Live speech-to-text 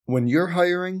When you're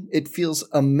hiring, it feels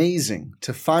amazing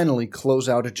to finally close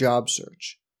out a job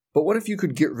search. But what if you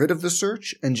could get rid of the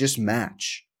search and just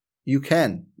match? You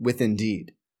can with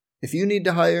Indeed. If you need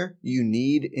to hire, you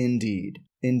need Indeed.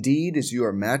 Indeed is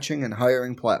your matching and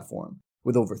hiring platform.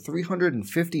 With over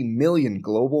 350 million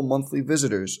global monthly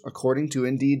visitors, according to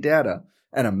Indeed data,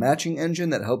 and a matching engine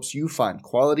that helps you find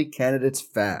quality candidates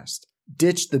fast.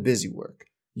 Ditch the busy work.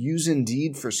 Use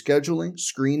Indeed for scheduling,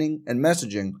 screening, and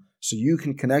messaging so you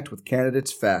can connect with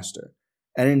candidates faster.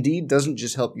 And Indeed doesn't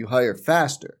just help you hire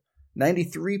faster.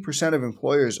 93% of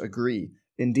employers agree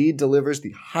Indeed delivers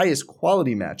the highest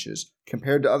quality matches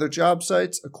compared to other job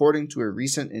sites, according to a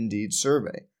recent Indeed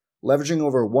survey. Leveraging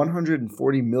over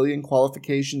 140 million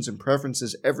qualifications and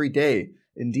preferences every day,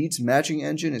 Indeed's matching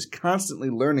engine is constantly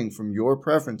learning from your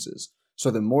preferences, so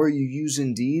the more you use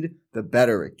Indeed, the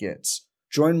better it gets.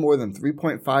 Join more than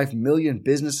 3.5 million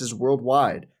businesses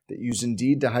worldwide that use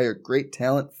Indeed to hire great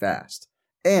talent fast.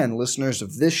 And listeners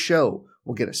of this show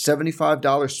will get a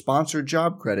 $75 sponsored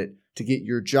job credit to get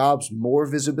your jobs more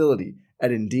visibility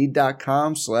at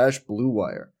Indeed.com/Blue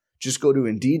Wire. Just go to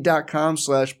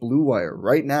Indeed.com/Blue Wire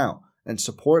right now and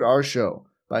support our show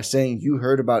by saying you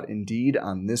heard about Indeed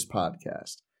on this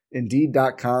podcast.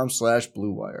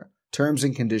 Indeed.com/Blue Wire. Terms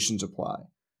and conditions apply.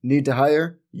 Need to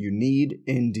hire? You need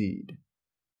Indeed.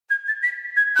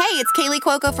 Hey, it's Kaylee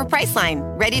Cuoco for Priceline.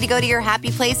 Ready to go to your happy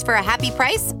place for a happy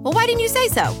price? Well, why didn't you say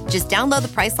so? Just download the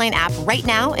Priceline app right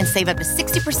now and save up to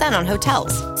 60% on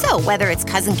hotels. So whether it's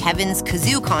Cousin Kevin's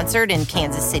Kazoo Concert in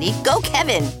Kansas City, go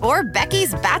Kevin, or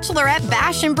Becky's Bachelorette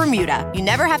Bash in Bermuda, you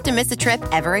never have to miss a trip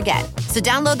ever again. So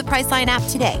download the Priceline app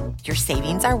today. Your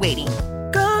savings are waiting.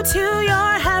 Go to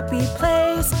your happy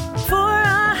place for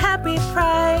a happy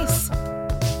price.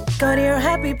 Go to your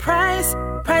happy price,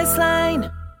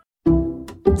 Priceline.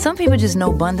 Some people just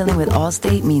know bundling with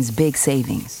Allstate means big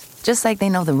savings. Just like they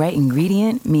know the right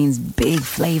ingredient means big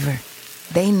flavor.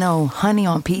 They know honey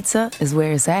on pizza is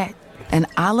where it's at. And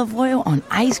olive oil on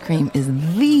ice cream is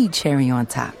the cherry on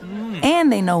top.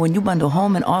 And they know when you bundle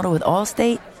home and auto with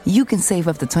Allstate, you can save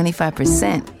up to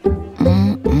 25%.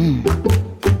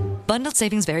 Bundled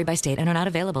savings vary by state and are not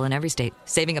available in every state.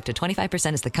 Saving up to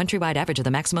 25% is the countrywide average of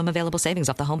the maximum available savings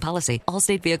off the home policy.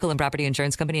 Allstate Vehicle and Property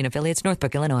Insurance Company and Affiliates,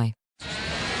 Northbrook, Illinois.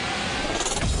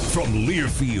 From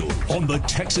Learfield on the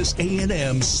Texas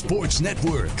A&M Sports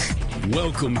Network.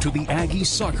 Welcome to the Aggie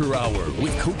Soccer Hour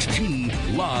with Coach G,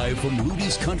 live from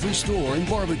Rudy's Country Store and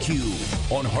Barbecue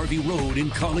on Harvey Road in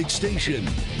College Station.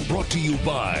 Brought to you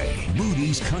by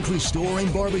Rudy's Country Store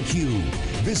and Barbecue.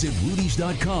 Visit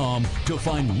rudys.com to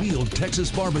find real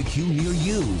Texas barbecue near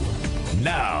you.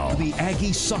 Now, the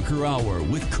Aggie Soccer Hour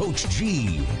with Coach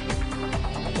G.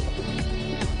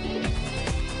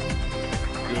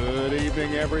 Good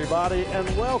evening, everybody, and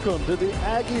welcome to the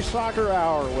Aggie Soccer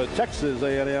Hour with Texas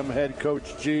A&M head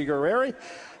coach G. Guerreri.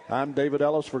 I'm David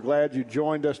Ellis. We're glad you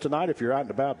joined us tonight. If you're out and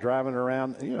about driving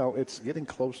around, you know, it's getting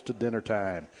close to dinner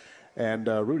time, and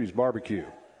Rudy's Barbecue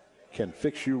can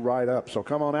fix you right up. So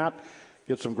come on out,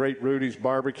 get some great Rudy's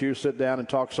Barbecue, sit down and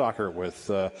talk soccer with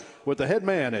the head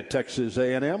man at Texas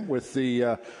A&M, with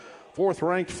the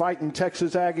fourth-ranked Fighting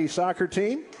Texas Aggie soccer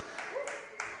team.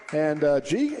 And,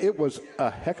 G, it was a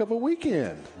heck of a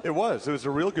weekend. It was a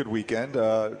real good weekend.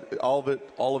 All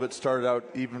of it started out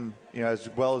even, as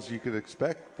well as you could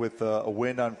expect, with a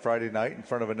win on Friday night in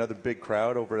front of another big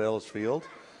crowd over at Ellis Field,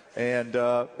 and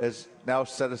has now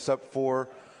set us up for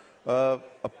a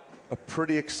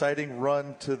pretty exciting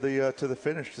run to the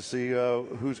finish to see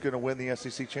who's going to win the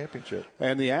SEC championship.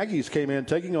 And the Aggies came in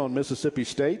taking on Mississippi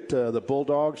State, the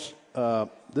Bulldogs.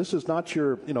 This is not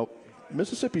your,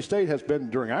 Mississippi State has been,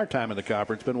 during our time in the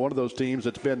conference, been one of those teams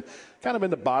that's been kind of in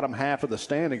the bottom half of the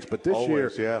standings. But this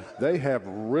year, they have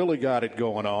really got it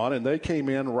going on, and they came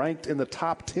in ranked in the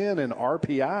top 10 in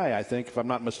RPI, I think, if I'm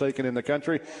not mistaken, in the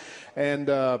country. And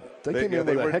they came in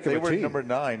with a heck of a team. They were number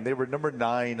 9. They were number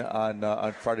 9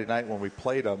 on Friday night when we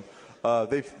played them.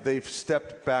 They've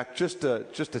stepped back just a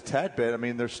tad bit. I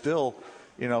mean, they're still,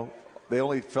 they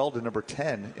only fell to number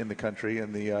 10 in the country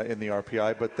in the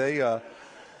RPI, but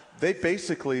they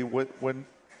basically, when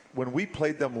we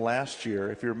played them last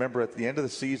year, if you remember at the end of the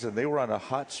season, they were on a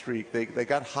hot streak. They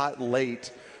got hot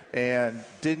late and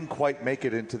didn't quite make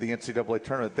it into the NCAA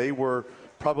tournament. They were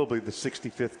probably the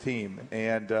 65th team,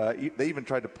 and they even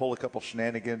tried to pull a couple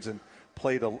shenanigans and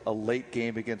played a late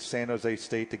game against San Jose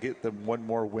State to get them one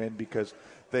more win because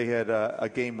they had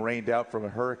a game rained out from a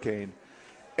hurricane.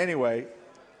 Anyway,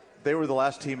 they were the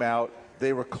last team out.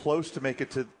 They were close to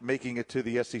making it to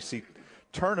the SEC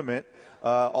tournament.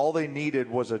 All they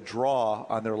needed was a draw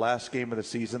on their last game of the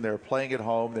season. They were playing at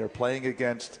home. They were playing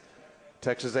against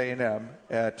Texas A&M,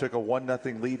 took a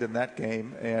 1-0 lead in that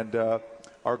game, and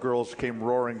our girls came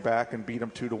roaring back and beat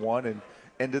them 2-1 and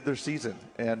ended their season.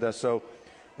 And so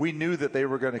we knew that they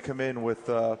were going to come in with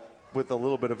a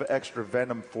little bit of extra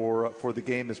venom for the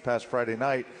game this past Friday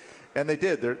night, and they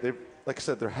did. They like I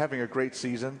said, they're having a great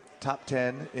season, top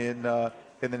 10 in the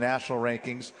national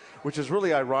rankings, which is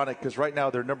really ironic because right now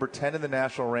they're number 10 in the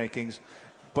national rankings,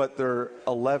 but they're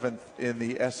 11th in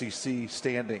the SEC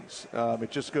standings.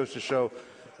 It just goes to show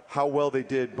how well they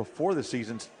did before the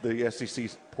SEC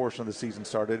portion of the season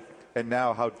started, and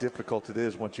now how difficult it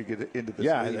is once you get into this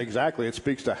league. Exactly. It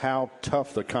speaks to how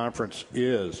tough the conference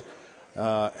is.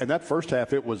 And that first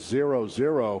half, it was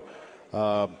 0-0.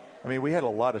 I mean, we had a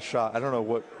lot of shots. I don't know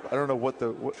what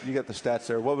you got the stats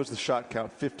there. What was the shot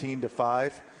count?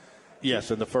 15-5. Yes,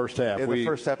 in the first half. The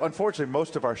first half. Unfortunately,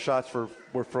 most of our shots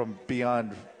were from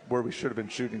beyond where we should have been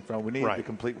shooting from. We needed to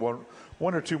complete one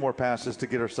or two more passes to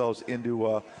get ourselves into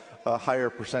a higher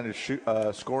percentage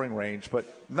scoring range.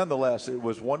 But nonetheless, it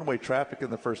was one-way traffic in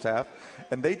the first half,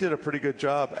 and they did a pretty good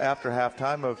job after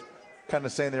halftime of kind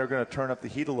of saying they were going to turn up the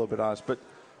heat a little bit on us. But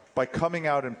by coming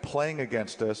out and playing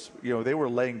against us, they were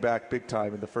laying back big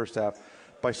time in the first half.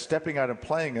 By stepping out and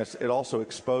playing us, it also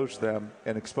exposed them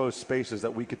and exposed spaces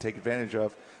that we could take advantage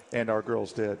of, and our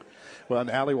girls did. Well, and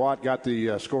Allie Watt got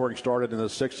the scoring started in the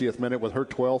 60th minute with her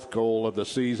 12th goal of the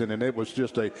season, and it was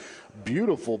just a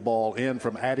beautiful ball in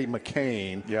from Addie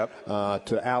McCain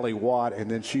to Allie Watt, and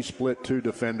then she split two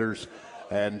defenders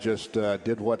and just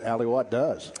did what Allie Watt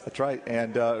does. That's right,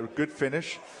 and good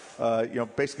finish.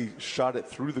 Basically shot it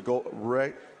through the goal,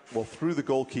 through the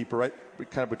goalkeeper, right,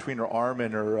 kind of between her arm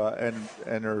and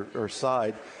her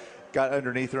side, got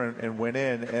underneath her and went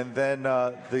in. And then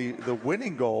the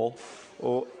winning goal,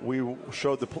 we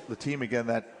showed the team again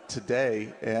that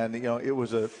today, and it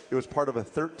was part of a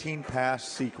 13 pass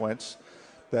sequence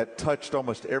that touched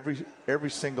almost every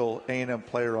single A&M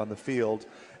player on the field,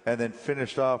 and then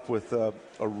finished off with a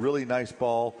really nice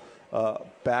ball.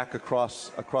 Back across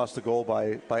the goal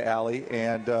by Allie,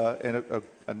 and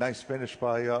a nice finish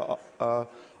by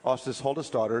Ostis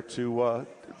Holdesdottir to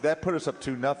that put us up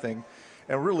 2-0,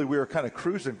 and really we were kind of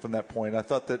cruising from that point. I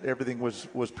thought that everything was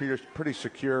pretty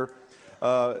secure,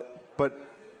 but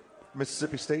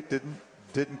Mississippi State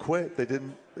didn't quit.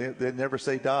 They never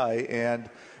say die, and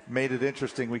made it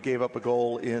interesting. We gave up a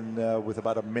goal in with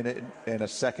about a minute and a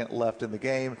second left in the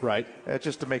game. Right.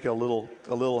 Just to make it a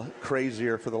little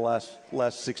crazier for the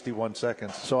last 61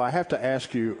 seconds. So I have to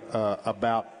ask you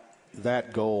about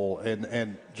that goal,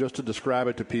 and just to describe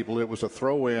it to people, it was a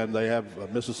throw-in. They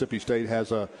have Mississippi State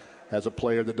has a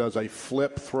player that does a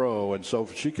flip throw, and so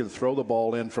she can throw the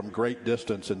ball in from great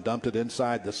distance and dumped it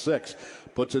inside the 6,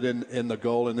 puts it in the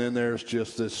goal, and then there's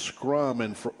just this scrum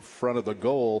in front of the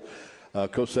goal.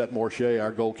 Cosette Morche,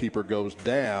 our goalkeeper, goes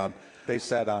down. They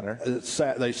sat on her.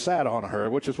 They sat on her,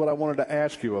 which is what I wanted to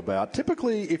ask you about.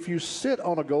 Typically, if you sit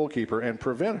on a goalkeeper and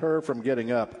prevent her from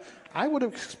getting up, I would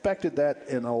have expected that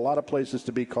in a lot of places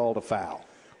to be called a foul.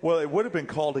 Well, it would have been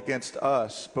called against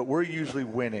us, but we're usually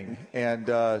winning, and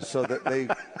so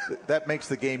that makes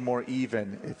the game more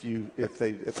even if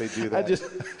they do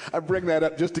that. I bring that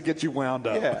up just to get you wound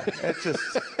up. Yeah, it's just.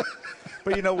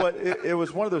 But you know what? It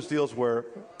was one of those deals where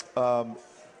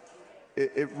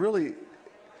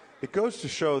it goes to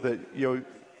show that you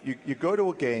go to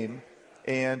a game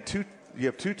and you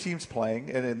have two teams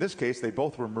playing, and in this case they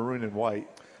both were maroon and white,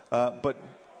 but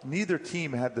neither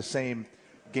team had the same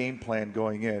game plan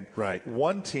going in. Right.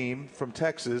 One team from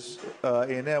Texas,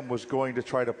 A&M, was going to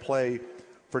try to play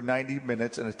for 90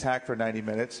 minutes and attack for 90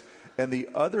 minutes, and the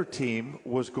other team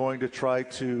was going to try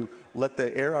to let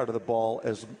the air out of the ball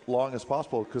as long as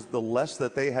possible, because the less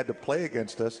that they had to play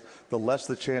against us, the less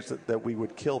the chance that we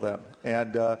would kill them.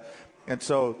 And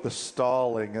so the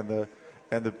stalling and the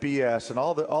BS and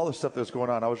all the stuff that was going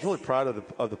on, I was really proud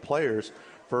of the players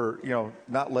for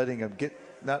not letting them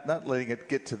not letting it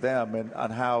get to them, and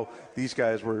on how these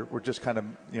guys were just kind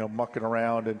of mucking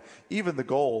around. And even the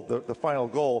goal, the final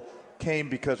goal, came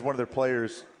because one of their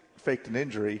players faked an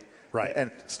injury. Right.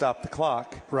 And stopped the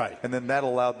clock. Right. And then that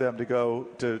allowed them to go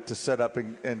to set up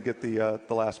and get the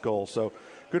last goal. So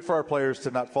good for our players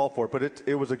to not fall for it. But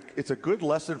it's a good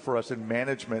lesson for us in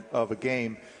management of a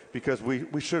game, because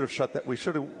we should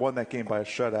have won that game by a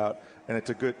shutout. And it's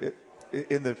a good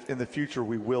in the future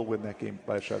we will win that game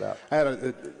by a shutout.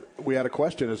 We had a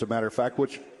question, as a matter of fact,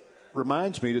 which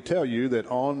reminds me to tell you that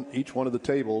on each one of the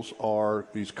tables are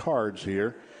these cards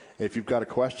here. If you've got a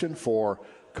question for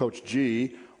Coach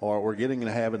G, or we're getting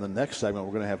to have in the next segment,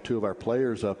 we're going to have two of our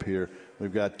players up here.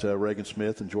 We've got Reagan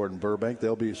Smith and Jordan Burbank.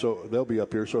 They'll be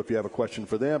up here. So if you have a question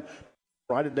for them,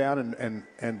 write it down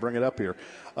and bring it up here.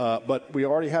 But we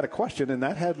already had a question, and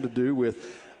that had to do with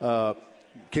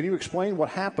can you explain what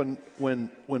happened when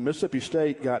Mississippi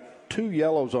State got 2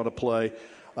 yellows on a play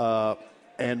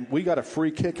and we got a free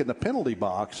kick in the penalty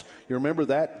box? You remember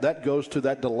that goes to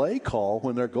that delay call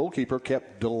when their goalkeeper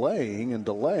kept delaying,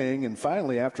 and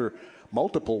finally, after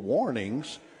multiple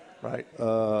warnings, right,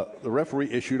 the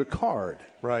referee issued a card.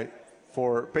 Right,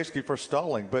 for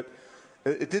stalling, but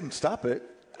it didn't stop it.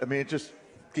 I mean, it just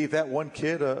gave that one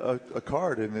kid a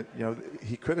card, and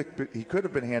he could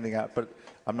have been handing out, but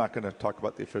I'm not going to talk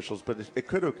about the officials, but it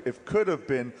could have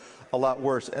been a lot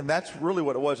worse, and that's really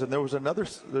what it was. And there's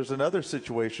another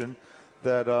situation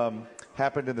that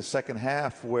happened in the second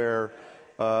half where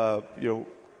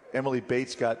Emily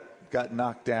Bates got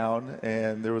knocked down,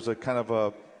 and there was a kind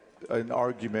of an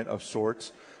argument of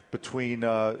sorts between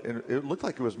and it looked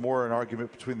like it was more an argument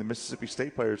between the Mississippi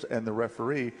State players and the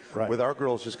referee, right, with our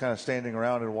girls just kind of standing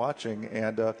around and watching,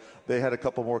 and they had a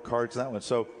couple more cards in that one.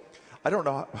 So I don't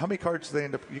know how many cards they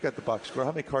end up. You got the box score.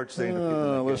 How many cards they end up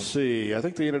getting? Let's see. I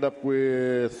think they ended up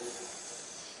with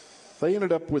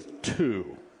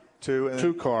 2.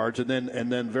 Two cards, and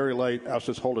then very late,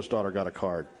 Alstis Holdesdottir got a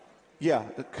card. Yeah,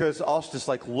 because Alstis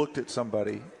looked at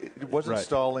somebody. It wasn't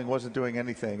stalling, wasn't doing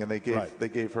anything, and they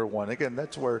gave her one. Again,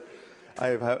 that's where I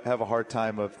have a hard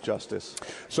time of justice.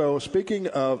 So speaking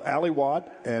of Allie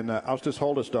Watt and Alstis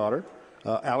Holdesdottir,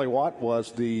 Allie Watt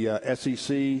was the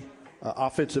SEC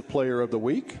Offensive Player of the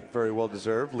Week. Very well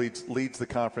deserved. Leads the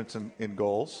conference in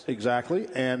goals. Exactly,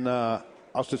 and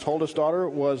Alstis Holdesdottir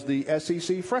was the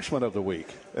SEC Freshman of the Week.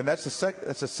 And that's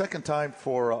the second time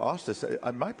for Alstis.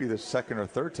 It might be the second or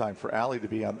third time for Allie to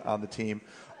be on the team.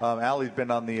 Allie's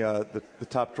been on the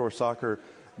Top Drawer Soccer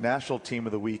National Team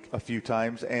of the Week a few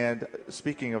times. And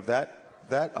speaking of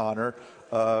that honor,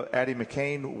 Addie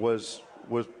McCain was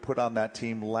put on that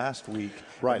team last week.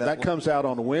 Right, that comes out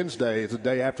on Wednesday. It's the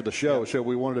day after the show. Yeah. So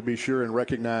we wanted to be sure and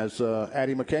recognize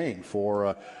Addie McCain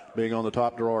for being on the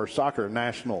Top Drawer Soccer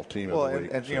National Team of the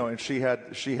Week. And she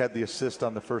had the assist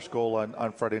on the first goal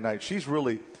on Friday night. She's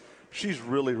really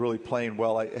playing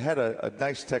well. I had a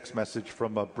nice text message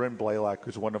from Bryn Blaylock,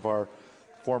 who's one of our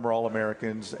former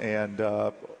All-Americans and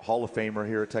Hall of Famer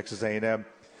here at Texas A&M.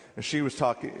 And she was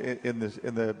talking in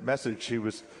the message. She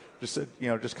was just said,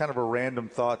 just kind of a random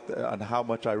thought on how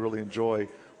much I really enjoy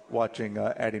watching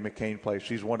Addie McCain play.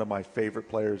 She's one of my favorite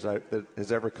players that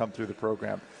has ever come through the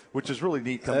program, which is really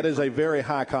neat. That is a very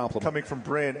high compliment. Coming from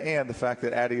Bryn, and the fact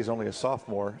that Addie is only a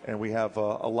sophomore, and we have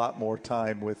a lot more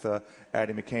time with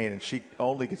Addie McCain, and she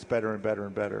only gets better and better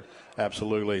and better.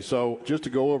 Absolutely. So just to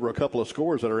go over a couple of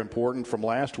scores that are important from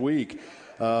last week,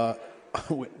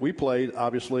 we played,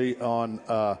 obviously,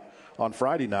 on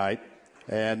Friday night.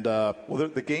 And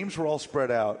the games were all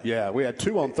spread out. Yeah, we had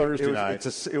 2 on Thursday night.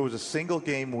 It was a single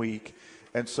game week,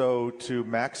 and so to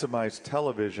maximize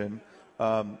television,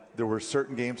 there were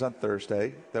certain games on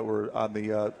Thursday that were on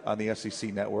the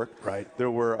SEC network. Right.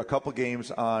 There were a couple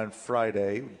games on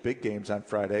Friday, big games on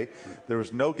Friday. There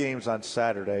was no games on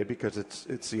Saturday because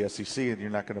it's the SEC, and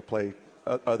you're not going to play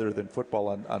other than football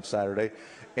on Saturday.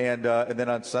 And then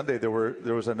on Sunday there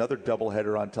was another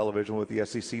doubleheader on television with the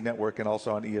SEC network and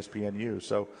also on ESPNU.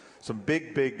 So some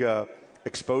big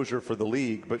exposure for the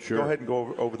league. But sure. Go ahead and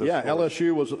go over the scores.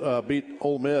 LSU was beat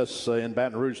Ole Miss in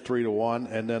Baton Rouge 3-1,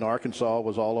 and then Arkansas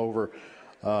was all over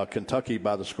Kentucky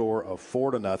by the score of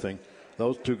 4-0.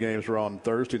 Those 2 games were on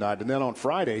Thursday night. And then on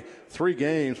Friday, 3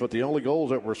 games, but the only goals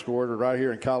that were scored are right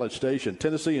here in College Station.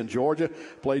 Tennessee and Georgia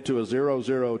played to a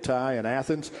 0-0 tie in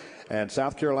Athens, and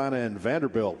South Carolina and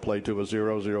Vanderbilt played to a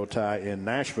 0-0 tie in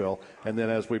Nashville. And then,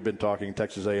 as we've been talking,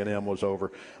 Texas A&M was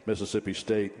over Mississippi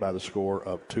State by the score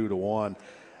of 2-1.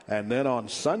 And then on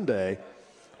Sunday,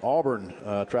 Auburn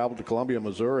traveled to Columbia,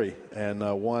 Missouri, and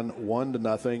won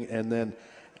 1-0. And then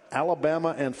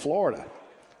Alabama and Florida.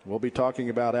 We'll be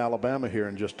talking about Alabama here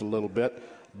in just a little bit,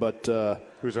 but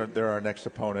they're our next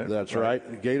opponent. That's right.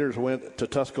 The Gators went to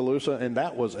Tuscaloosa, and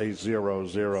that was a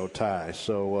 0-0 tie.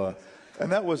 So,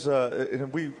 and that was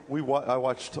I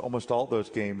watched almost all those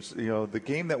games. The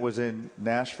game that was in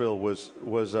Nashville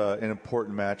was an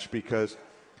important match because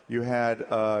you had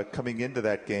coming into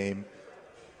that game.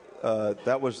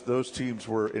 Those teams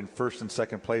were in first and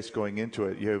second place going into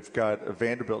it. You've got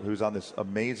Vanderbilt, who's on this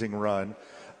amazing run.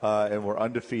 And we're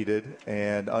undefeated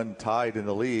and untied in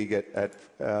the league at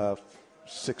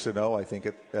 6-0, I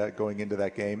think, going into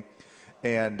that game.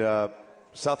 And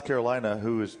South Carolina,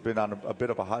 who has been on a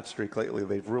bit of a hot streak lately,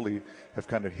 they really have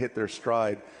kind of hit their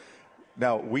stride.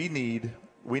 Now we need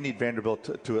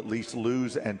Vanderbilt to at least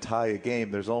lose and tie a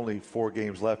game. There's only 4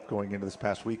 games left going into this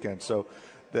past weekend, so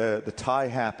the tie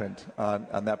happened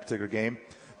on that particular game,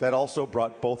 that also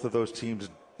brought both of those teams.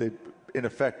 In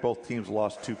effect, both teams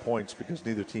lost 2 points because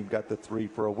neither team got the 3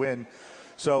 for a win.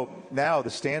 So now the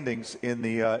standings in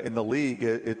the league,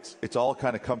 it's all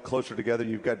kind of come closer together.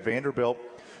 You've got Vanderbilt,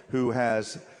 who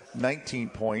has 19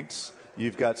 points.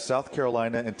 You've got South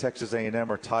Carolina and Texas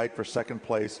A&M are tied for second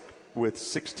place with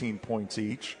 16 points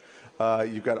each.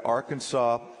 You've got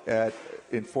Arkansas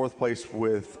in fourth place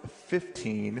with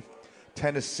 15.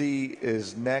 Tennessee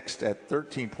is next at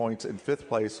 13 points in fifth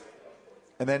place.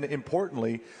 And then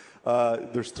importantly,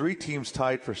 there's 3 teams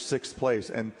tied for sixth place,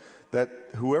 and that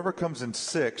whoever comes in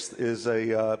sixth is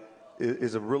a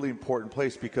really important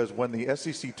place, because when the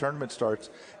SEC tournament starts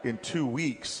in 2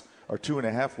 weeks or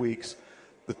 2.5 weeks,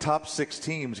 the top 6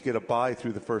 teams get a bye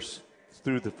through the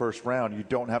first round. You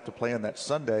don't have to play on that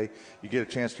Sunday. You get a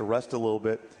chance to rest a little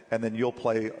bit, and then you'll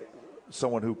play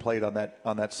someone who played on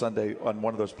that Sunday on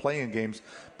one of those play-in games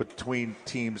between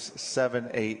teams 7,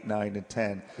 8, 9, and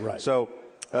 10. Right. So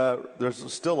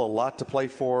there's still a lot to play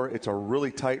for. It's a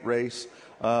really tight race.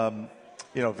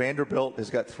 Vanderbilt has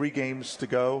got 3 games to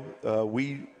go.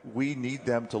 We need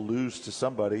them to lose to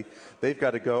somebody. They've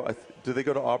got to go. Do they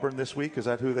go to Auburn this week? Is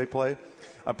that who they play?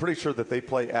 I'm pretty sure that they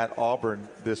play at Auburn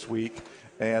this week,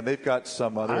 and they've got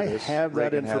some other. I have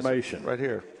that information right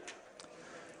here.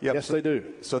 Yep. Yes, they do.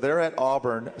 So they're at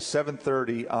Auburn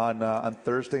 7:30 on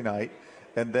Thursday night,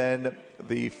 and then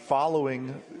the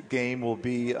following game will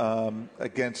be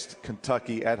against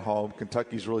Kentucky at home.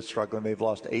 Kentucky's really struggling. They've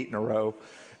lost 8 in a row.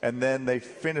 And then they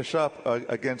finish up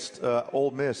against Ole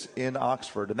Miss in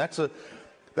Oxford. And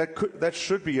that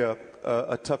should be a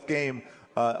tough game.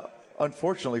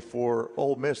 Unfortunately for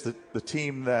Ole Miss, the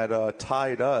team that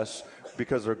tied us,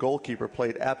 because their goalkeeper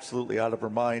played absolutely out of her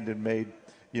mind and made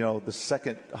the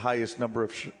second highest number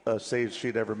of saves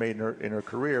she'd ever made in her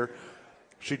career.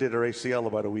 She did her ACL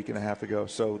about a week and a half ago,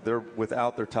 so they're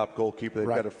without their top goalkeeper. They've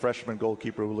got a freshman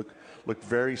goalkeeper who looked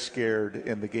very scared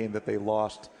in the game that they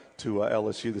lost to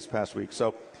LSU this past week.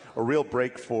 So a real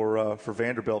break for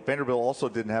Vanderbilt. Vanderbilt also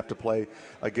didn't have to play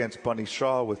against Bunny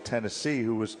Shaw with Tennessee,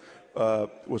 who was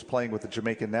playing with the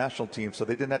Jamaican national team, so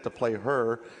they didn't have to play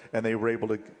her, and they were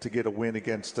able to get a win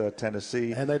against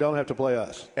Tennessee. And they don't have to play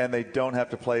us. And they don't have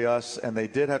to play us, and they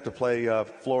did have to play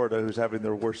Florida, who's having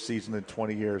their worst season in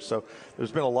 20 years. So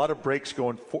there's been a lot of breaks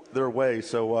going their way.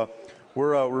 So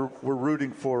we're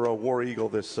rooting for War Eagle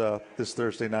this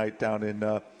Thursday night down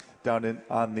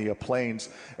on the Plains,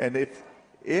 and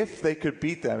if they could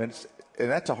beat them, and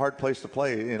that's a hard place to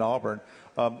play in Auburn,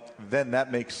 then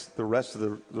that makes the rest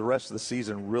of the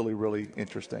season really, really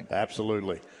interesting.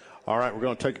 Absolutely. All right, we're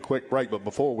going to take a quick break, but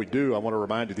before we do, I want to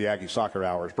remind you the Aggie Soccer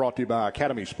Hour is brought to you by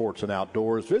Academy Sports and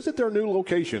Outdoors. Visit their new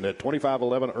location at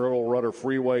 2511 Earl Rudder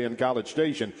Freeway in College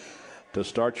Station to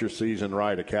start your season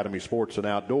right. Academy Sports and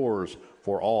Outdoors,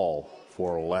 for all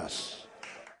for less.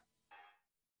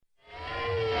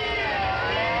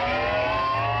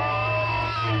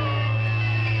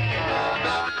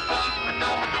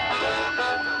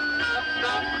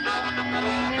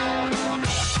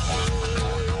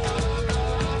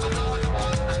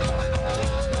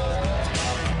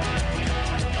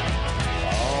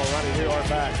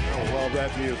 Back. I love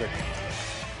that music.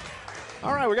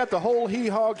 All right, we got the whole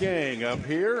hee-haw gang up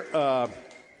here.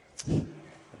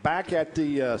 Back at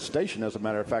the station, as a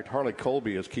matter of fact, Harley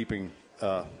Colby is keeping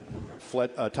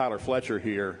Tyler Fletcher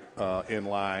here in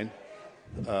line.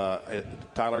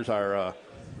 Tyler's our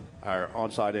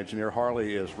on-site engineer.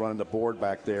 Harley is running the board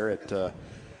back there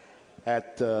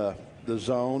at the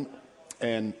zone.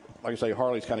 And like I say,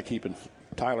 Harley's kind of keeping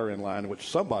Tyler in line, which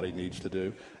somebody needs to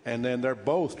do. And then they're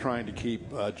both trying to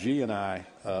keep G and I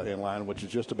in line, which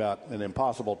is just about an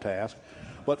impossible task.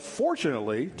 But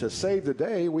fortunately, to save the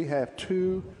day, we have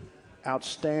 2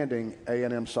 outstanding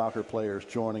A&M soccer players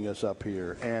joining us up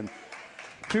here. And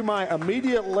to my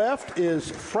immediate left is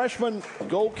freshman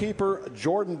goalkeeper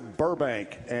Jordan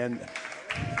Burbank. And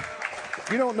if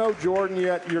you don't know Jordan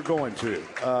yet, you're going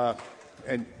to.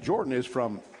 And Jordan is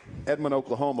from Edmond,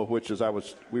 Oklahoma, which, as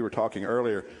we were talking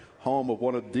earlier, home of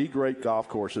one of the great golf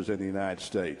courses in the United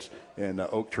States, in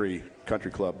Oak Tree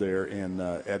Country Club there in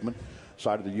Edmond,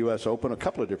 site of the U.S. Open a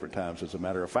couple of different times, as a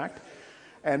matter of fact.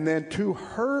 And then to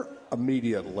her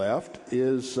immediate left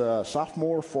is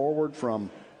sophomore forward from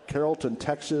Carrollton,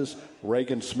 Texas,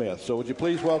 Reagan Smith. So would you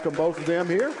please welcome both of them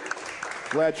here?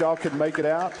 Glad y'all could make it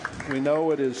out. We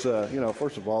know it is,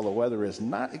 first of all, the weather is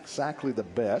not exactly the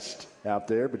best out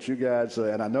there, but you guys,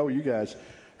 and I know you guys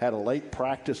had a late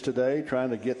practice today, trying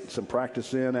to get some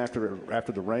practice in after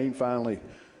the rain finally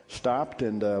stopped,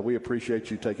 and we appreciate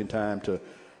you taking time to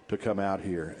come out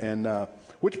here. And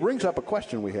which brings up a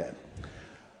question we had.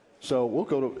 So we'll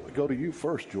go to you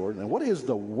first, Jordan. And what is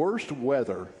the worst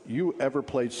weather you ever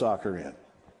played soccer in?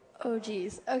 Oh,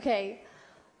 geez. Okay.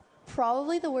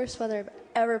 Probably the worst weather I've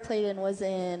ever played in was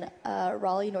in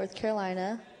Raleigh, North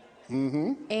Carolina.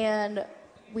 Mm-hmm. And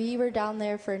we were down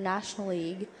there for National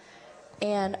League.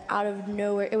 And out of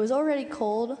nowhere, it was already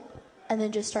cold, and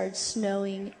then just started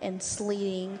snowing and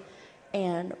sleeting.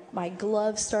 And my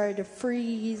gloves started to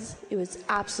freeze. It was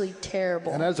absolutely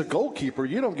terrible. And as a goalkeeper,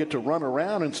 you don't get to run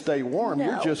around and stay warm.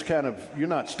 No. You're just you're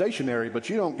not stationary, but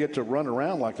you don't get to run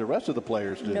around like the rest of the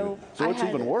players do. No, So it's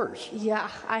even worse. Yeah,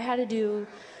 I had to do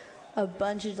a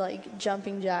bunch of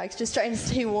jumping jacks, just trying to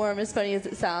stay warm, as funny as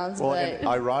it sounds. Well, but and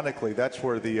ironically, that's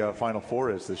where the Final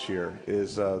Four is this year.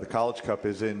 Is the College Cup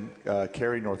is in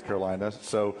Cary, North Carolina.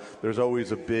 So there's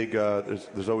always a big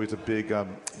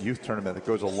youth tournament that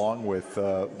goes along with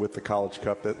the College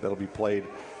Cup that'll be played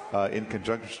in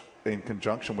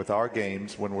conjunction with our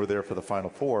games when we're there for the Final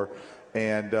Four.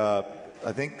 And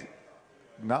I think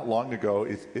not long ago,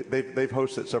 they've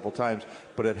hosted it several times,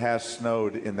 but it has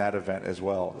snowed in that event as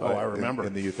well. Oh, I remember.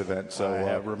 In the youth event. So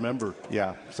I remember.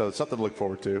 Yeah, so it's something to look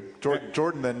forward to.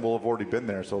 Jordan then will have already been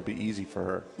there, so it'll be easy for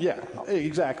her. Yeah,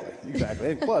 exactly.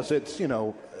 And plus, it's,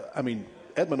 Edmond,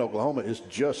 Oklahoma is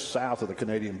just south of the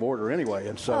Canadian border anyway,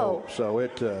 and so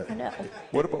it. I know.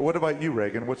 What about you,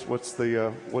 Reagan? What's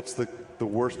the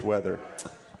worst weather?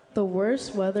 The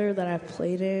worst weather that I've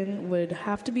played in would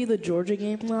have to be the Georgia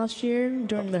game last year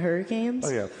during the hurricanes. Oh,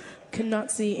 yeah. Could not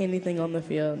see anything on the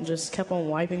field. Just kept on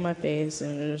wiping my face,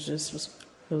 and it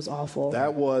was awful.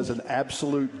 That was an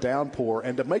absolute downpour.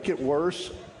 And to make it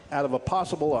worse, out of a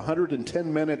possible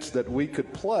 110 minutes that we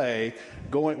could play,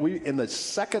 in the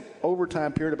second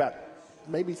overtime period, about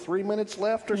maybe 3 minutes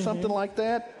left or something like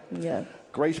that. Yeah.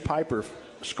 Grace Piper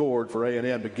scored for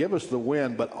A&M to give us the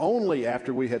win, but only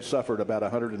after we had suffered about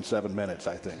 107 minutes,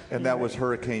 I think. And that was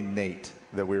Hurricane Nate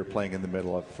that we were playing in the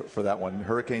middle of for that one.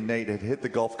 Hurricane Nate had hit the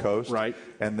Gulf Coast, right,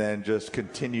 and then just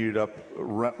continued up,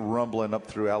 rumbling up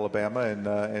through Alabama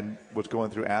and was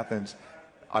going through Athens,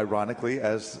 ironically,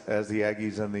 as the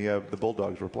Aggies and the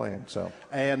Bulldogs were playing. So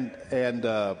and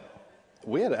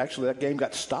we had actually, that game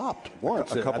got stopped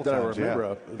once. A couple times, I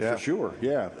remember for sure.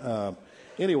 Yeah.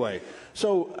 Anyway,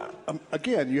 so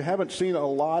again, you haven't seen a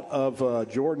lot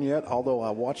of Jordan yet, although I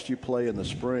watched you play in the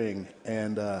spring,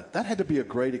 and that had to be a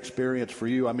great experience for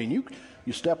you. I mean,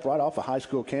 you stepped right off a high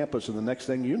school campus, and the next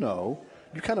thing you know,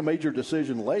 you kind of made your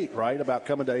decision late, right, about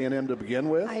coming to A&M to begin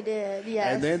with? I did,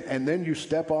 yes. And then you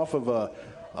step off of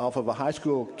a high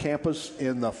school campus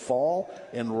in the fall,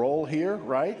 enroll here,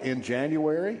 right, in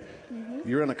January. Mm-hmm.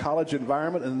 You're in a college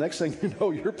environment, and the next thing you know,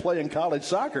 you're playing college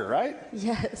soccer, right?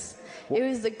 Yes. It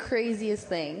was the craziest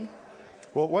thing.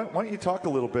 Well, why don't you talk a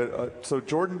little bit? So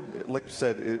Jordan, like you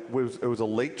said, it was a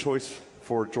late choice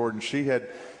for Jordan. She had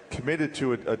committed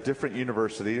to a different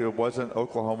university. It wasn't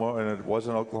Oklahoma, and it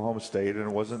wasn't Oklahoma State, and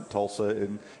it wasn't Tulsa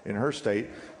in her state.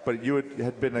 But you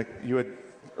had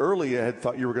early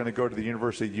thought you were going to go to the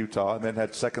University of Utah, and then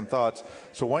had second thoughts.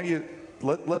 So why don't you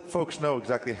let folks know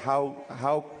exactly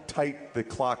how tight the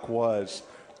clock was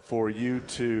for you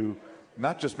to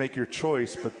not just make your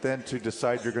choice, but then to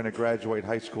decide you're going to graduate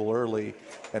high school early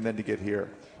and then to get here?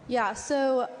 Yeah,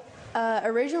 so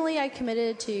originally I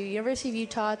committed to University of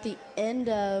Utah at the end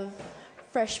of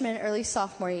freshman, early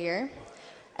sophomore year.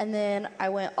 And then I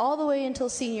went all the way until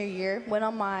senior year, went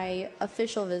on my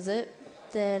official visit,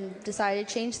 then decided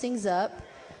to change things up,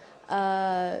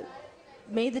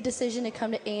 made the decision to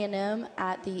come to A&M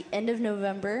at the end of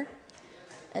November.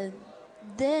 And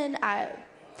then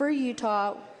for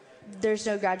Utah, there's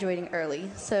no graduating early.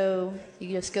 So you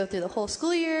just go through the whole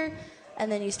school year,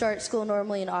 and then you start school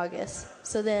normally in August.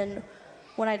 So then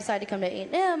when I decided to come to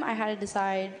A&M, I had to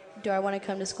decide, do I want to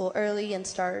come to school early and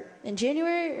start in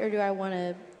January, or do I want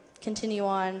to continue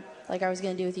on like I was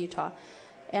going to do with Utah?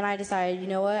 And I decided, you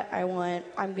know what,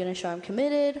 I'm going to show I'm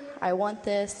committed. I want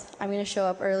this. I'm going to show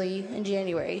up early in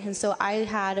January. And so I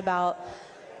had about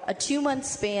a 2-month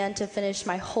span to finish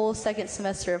my whole second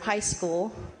semester of high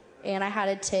school. And I had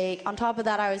to take, on top of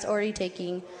that, I was already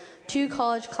taking 2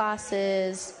 college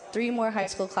classes, 3 more high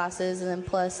school classes, and then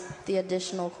plus the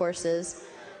additional courses.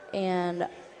 And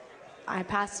I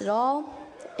passed it all,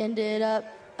 ended up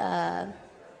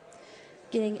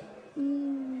getting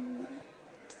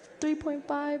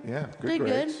 3.5. Yeah, good Did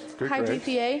grades. good. High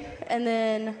GPA. And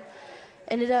then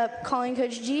ended up calling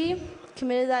Coach G,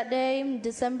 committed that day in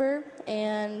December,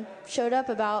 and showed up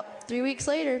about 3 weeks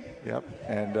later. Yep,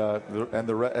 and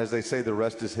as they say, the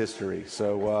rest is history.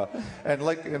 So, and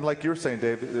like you were saying,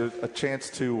 Dave, there's a chance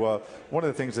to. One of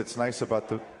the things that's nice about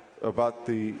about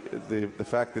the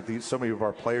fact that so many of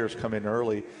our players come in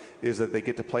early is that they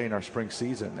get to play in our spring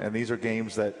season, and these are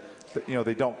games that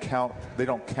they don't count. They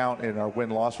don't count in our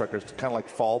win-loss records. It's kind of like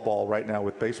fall ball right now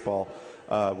with baseball,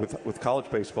 with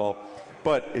college baseball.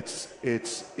 But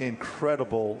it's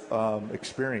incredible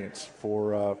experience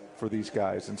for these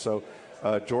guys, and so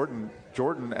Jordan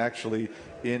actually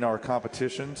in our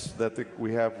competitions that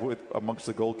we have amongst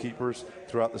the goalkeepers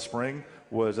throughout the spring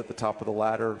was at the top of the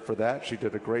ladder for that. She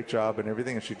did a great job in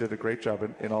everything, and she did a great job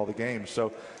in all the games.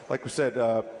 So, like we said,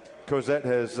 Cosette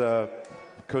has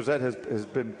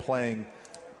been playing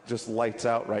just lights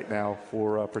out right now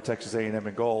for Texas A&M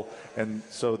in goal, and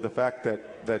so the fact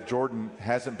that Jordan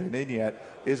hasn't been in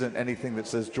yet isn't anything that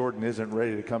says Jordan isn't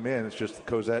ready to come in. It's just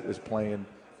Cosette is playing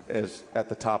as at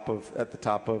the top of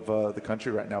the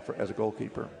country right now as a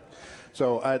goalkeeper.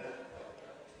 So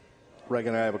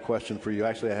Reagan, I have a question for you.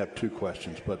 Actually, I have two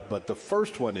questions, but the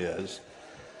first one is,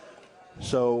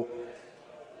 so,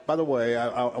 by the way,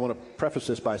 I want to preface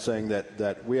this by saying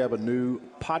that we have a new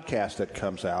podcast that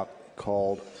comes out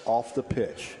called Off the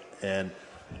Pitch, and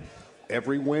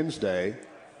every Wednesday,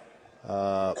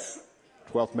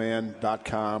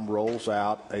 12thman.com rolls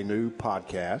out a new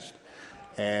podcast,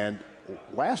 and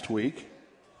last week,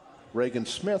 Reagan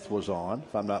Smith was on,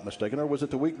 if I'm not mistaken, or was it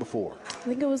the week before? I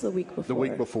think it was the week before. The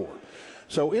week before.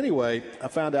 So anyway, I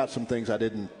found out some things I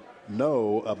didn't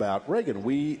know about Reagan.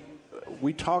 We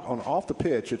talk on Off the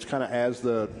Pitch. It's kind of, as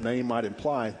the name might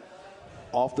imply,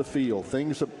 off the field,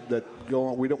 things that go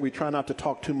on. We try not to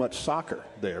talk too much soccer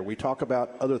there. We talk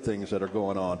about other things that are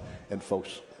going on in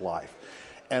folks' life.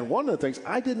 And one of the things,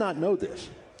 I did not know this,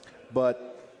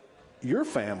 but your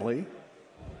family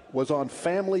was on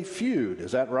Family Feud.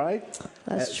 Is that right?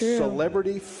 That's true.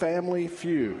 Celebrity Family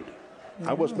Feud. Yeah.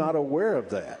 I was not aware of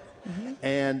that.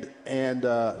 Mm-hmm. And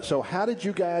so how did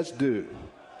you guys do?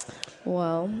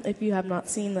 Well, if you have not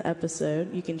seen the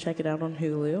episode, you can check it out on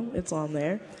Hulu. It's on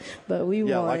there. But we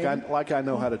won. Like I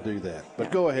know how to do that. But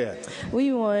go ahead.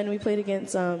 We won. We played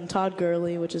against Todd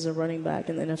Gurley, which is a running back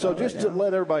in the NFL. So just to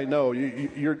let everybody know,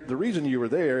 you're the reason you were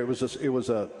there. It was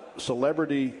a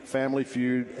Celebrity Family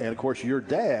Feud, and of course your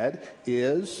dad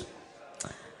is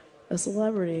a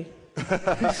celebrity.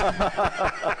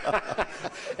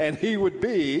 And he would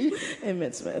be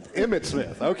Emmitt Smith. Emmitt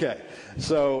Smith. Okay,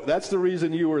 so that's the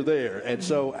reason you were there. And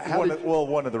so,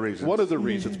 one of the reasons. One of the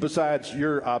reasons, besides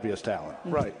your obvious talent,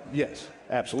 right? Yes,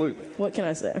 absolutely. What can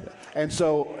I say? And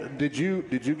so, did you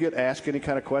get asked any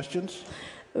kind of questions?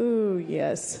 Ooh,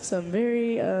 yes, some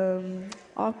very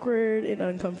awkward and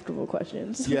uncomfortable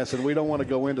questions. Yes, and we don't want to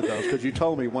go into those because you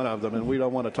told me one of them, and we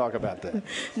don't want to talk about that.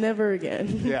 Never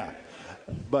again. Yeah.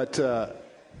 But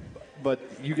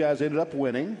you guys ended up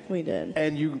winning. We did.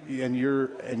 And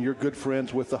you're good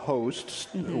friends with the host,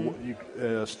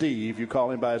 mm-hmm. Steve. You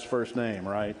call him by his first name,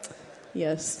 right?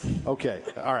 Yes. Okay.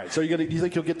 All right. So you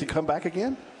think you'll get to come back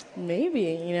again?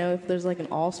 Maybe. If there's like an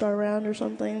all-star round or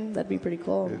something, that'd be pretty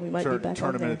cool. We might be back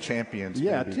Tournament on there. of Champions.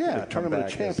 Yeah. Tournament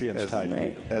of Champions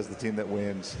type. As the team that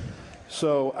wins.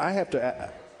 So I have to.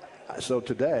 So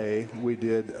today we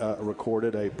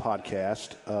recorded a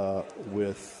podcast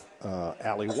with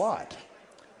Allie Watt.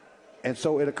 And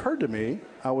so it occurred to me,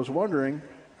 I was wondering,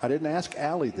 I didn't ask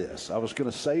Allie this. I was going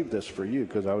to save this for you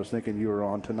because I was thinking you were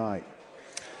on tonight.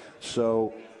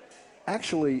 So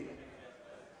actually,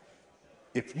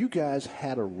 if you guys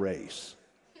had a race,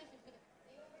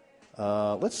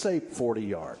 let's say 40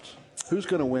 yards, who's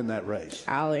going to win that race?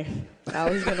 Allie.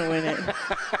 Allie's going to win it.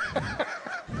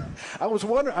 I was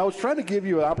trying to give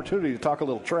you an opportunity to talk a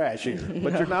little trash here,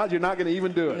 but no. You're not going to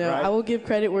even do it, no, right? I will give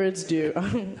credit where it's due.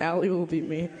 Allie will beat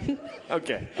me.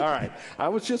 Okay, all right. I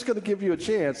was just going to give you a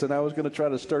chance, and I was going to try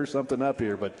to stir something up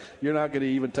here, but you're not going to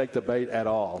even take the bait at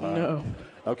all, huh? No.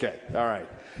 Okay, all right.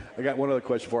 I got one other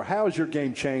question for you. How has your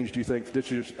game changed, do you think, this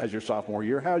year, as your sophomore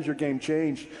year? How has your game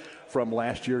changed from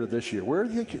last year to this year? Where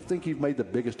do you think you've made the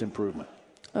biggest improvement?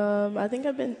 I think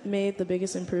I've made the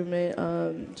biggest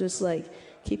improvement just like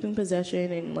keeping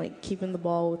possession and like keeping the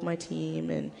ball with my team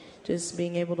and just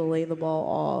being able to lay the ball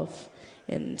off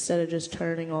instead of just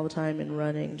turning all the time and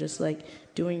running, just like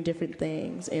doing different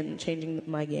things and changing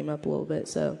my game up a little bit.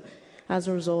 So as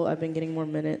a result, I've been getting more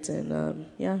minutes and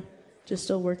just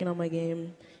still working on my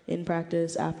game in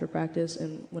practice, after practice,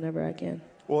 and whenever I can.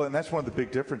 Well, and that's one of the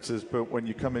big differences. But when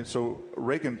you come in, so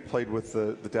Reagan played with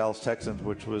the Dallas Texans,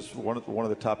 which was one of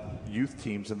the top youth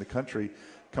teams in the country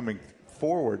coming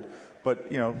forward.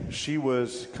 But she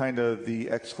was kind of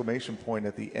the exclamation point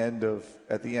at the end of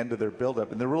their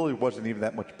buildup, and there really wasn't even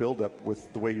that much buildup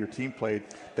with the way your team played.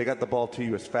 They got the ball to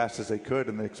you as fast as they could,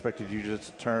 and they expected you just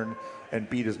to turn and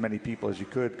beat as many people as you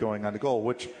could going on to goal,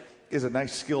 which is a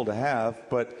nice skill to have,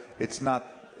 but it's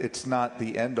not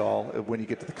the end all when you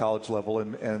get to the college level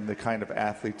and the kind of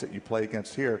athletes that you play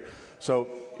against here. So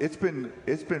it's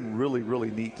been really,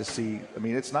 really neat to see. I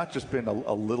mean, it's not just been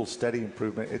a little steady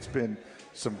improvement. It's been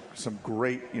some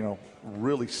great,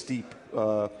 really steep,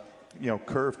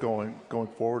 curve going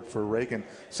forward for Reagan.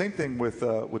 Same thing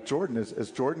with Jordan.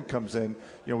 As Jordan comes in,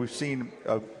 we've seen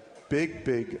a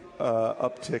big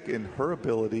uptick in her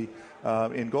ability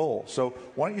in goal. So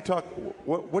why don't you talk?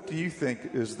 What do you think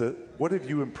what have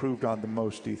you improved on the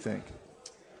most? Do you think?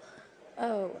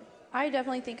 Oh, I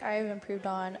definitely think I have improved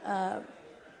on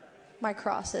my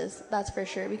crosses. That's for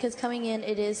sure. Because coming in,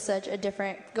 it is such a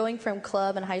different going from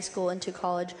club and high school into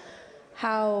college.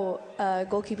 How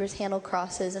goalkeepers handle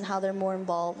crosses and how they're more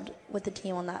involved with the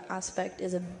team on that aspect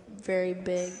is a very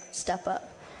big step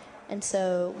up. And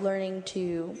so learning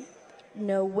to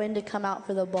know when to come out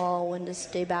for the ball, when to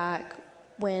stay back,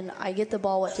 when I get the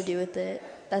ball, what to do with it.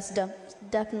 That's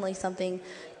definitely something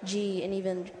G and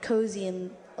even Cozy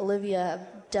and Olivia have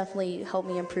definitely helped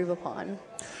me improve upon.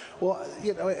 Well,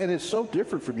 and it's so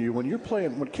different from you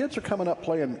when kids are coming up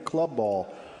playing club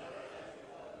ball.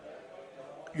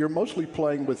 You're mostly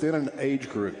playing within an age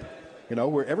group,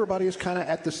 where everybody is kind of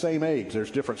at the same age.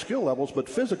 There's different skill levels, but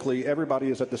physically everybody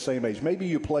is at the same age. Maybe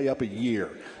you play up a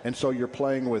year, and so you're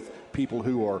playing with people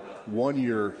who are 1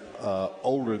 year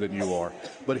older than you are.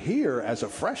 But here, as a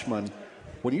freshman,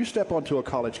 when you step onto a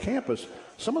college campus,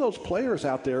 some of those players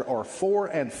out there are 4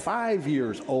 and 5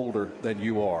 years older than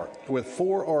you are, with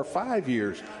 4 or 5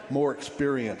 years more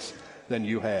experience than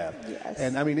you have. Yes.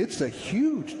 And I mean, it's a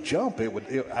huge jump,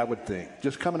 I would think.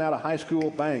 Just coming out of high school,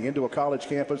 bang, into a college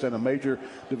campus and a major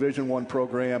Division I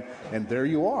program, and there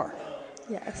you are.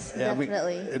 Yes, yeah,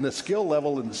 definitely. I mean, and the skill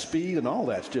level and the speed and all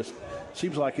that just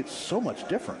seems like it's so much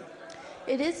different.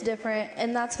 It is different,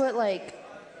 and that's what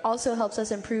also helps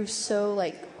us improve so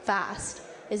fast,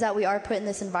 is that we are put in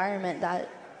this environment that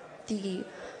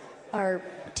our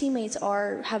teammates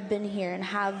have been here and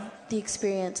have the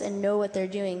experience and know what they're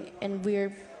doing, and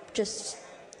we're just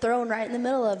thrown right in the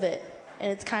middle of it.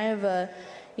 And it's kind of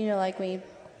like when you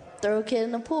throw a kid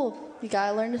in the pool, you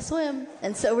gotta learn to swim,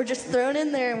 and so we're just thrown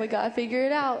in there and we gotta figure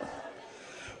it out.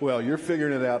 Well, you're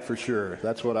figuring it out for sure.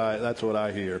 That's what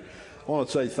I hear. I want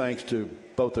to say thanks to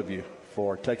both of you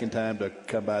for taking time to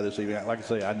come by this evening. Like I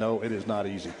say, I know it is not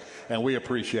easy, and we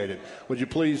appreciate it. Would you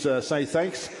please say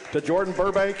thanks to Jordan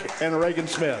Burbank and Reagan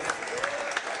Smith?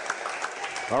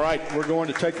 All right, we're going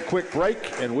to take a quick break,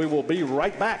 and we will be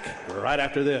right back right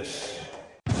after this.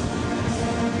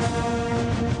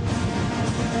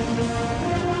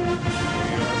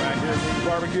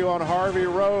 Barbecue on Harvey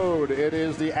Road. It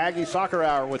is the Aggie Soccer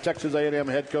Hour with Texas A&M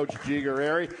head coach G.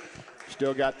 Guerrieri.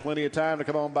 Still got plenty of time to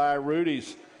come on by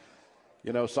Rudy's.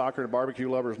 Soccer and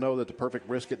barbecue lovers know that the perfect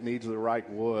brisket needs the right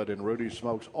wood, and Rudy's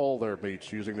smokes all their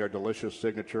meats using their delicious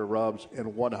signature rubs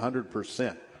in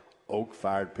 100%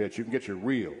 oak-fired pits. You can get your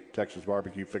real Texas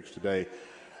barbecue fix today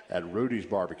at Rudy's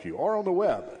Barbecue or on the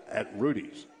web at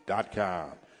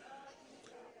rudys.com.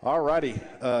 All righty,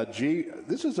 G,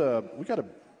 we got a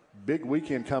big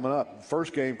weekend coming up.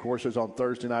 First game, of course, is on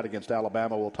Thursday night against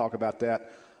Alabama. We'll talk about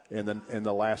that in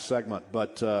the last segment.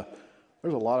 But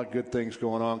there's a lot of good things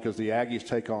going on because the Aggies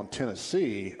take on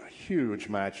Tennessee, a huge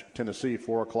match. Tennessee,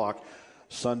 4 o'clock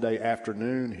Sunday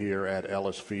afternoon here at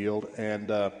Ellis Field.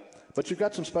 But you've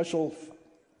got some special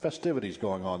festivities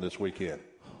going on this weekend.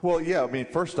 Well, yeah. I mean,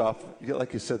 first off,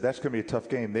 like you said, that's going to be a tough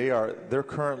game. They're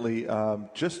currently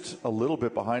just a little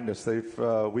bit behind us.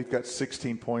 We've got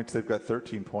 16 points. They've got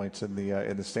 13 points in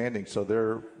the standings. So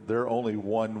they're only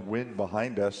one win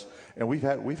behind us. And we've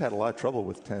had a lot of trouble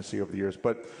with Tennessee over the years.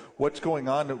 But what's going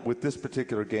on with this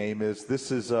particular game is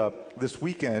this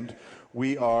weekend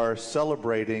we are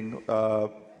celebrating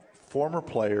former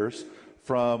players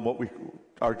from what we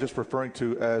are just referring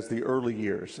to as the early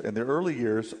years. And the early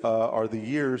years are the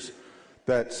years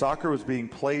that soccer was being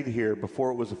played here before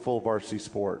it was a full varsity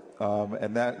sport.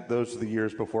 And those are the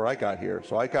years before I got here.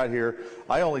 So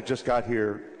I only just got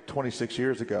here 26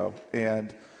 years ago.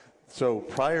 And so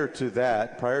prior to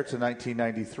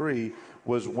 1993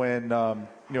 was when,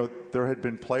 there had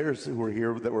been players who were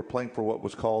here that were playing for what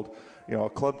was called, a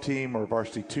club team or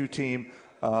varsity 2 team.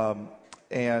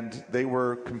 And they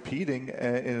were competing in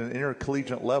an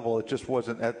intercollegiate level. It just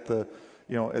wasn't at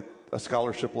at a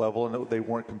scholarship level, and they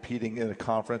weren't competing in a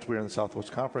conference. We were in the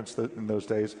Southwest Conference in those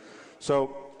days.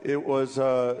 So it was.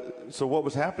 So what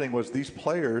was happening was these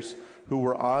players who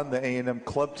were on the A&M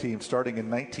club team starting in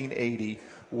 1980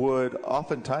 would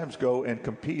oftentimes go and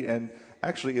compete. And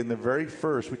actually, in the very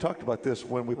first, we talked about this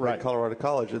when we played Colorado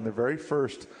College. In the very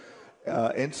first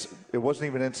it wasn't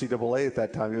even NCAA at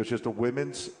that time. It was just a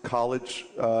women's college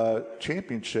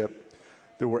championship.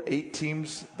 There were 8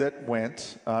 teams that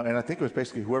went, and I think it was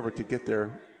basically whoever could get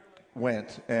there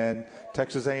went. And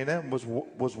Texas A&M was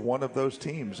one of those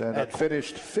teams, and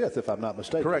finished 5th, if I'm not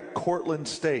mistaken. Correct. Cortland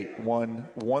State won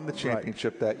the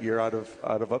championship that year out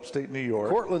of upstate New York.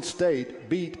 Cortland State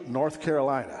beat North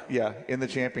Carolina. Yeah, in the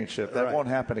championship. That won't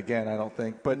happen again, I don't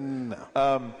think. But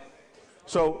no.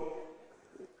 So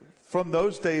from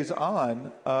those days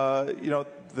on,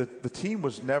 the team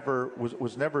was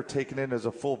never taken in as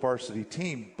a full varsity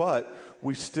team, but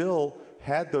we still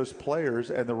had those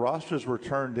players, and the rosters were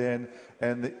turned in,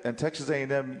 and Texas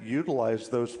A&M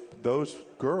utilized those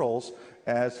girls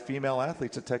as female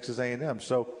athletes at Texas A&M.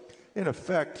 So, in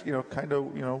effect,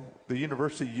 the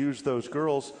university used those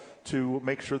girls to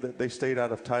make sure that they stayed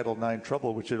out of Title IX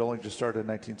trouble, which had only just started in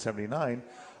 1979.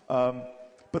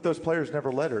 But those players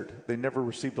never lettered. They never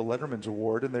received a Letterman's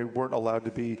Award, and they weren't allowed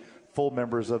to be full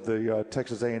members of the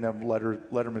Texas A&M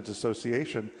Letterman's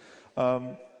Association.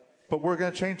 But we're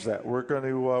going to change that. We're going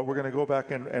to go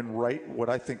back and right what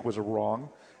I think was a wrong.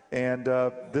 And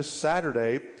this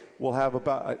Saturday we'll have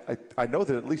I know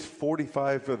that at least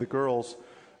 45 of the girls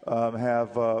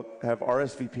have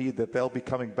RSVP'd that they'll be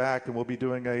coming back, and we'll be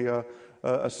doing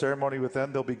a ceremony with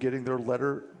them. They'll be getting their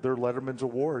Letterman's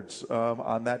Awards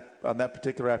on that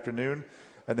particular afternoon.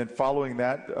 And then following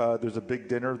that, there's a big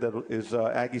dinner that is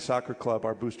Aggie Soccer Club,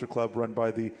 our booster club run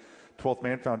by the 12th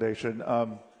Man Foundation.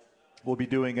 We'll be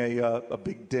doing a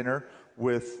big dinner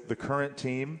with the current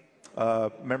team,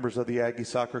 members of the Aggie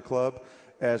Soccer Club,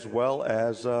 as well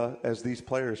as these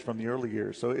players from the early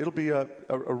years. So it'll be a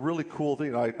really cool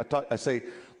thing. I say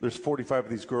there's 45 of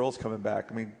these girls coming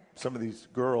back. I mean, some of these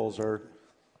girls are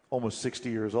almost 60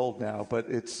 years old now, but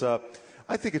it's.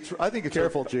 I think it's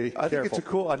careful, G. I think it's a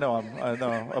cool. I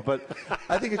know, but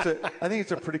I think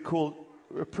it's a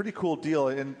pretty cool deal.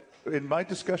 And in my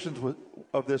discussions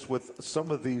with some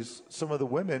of the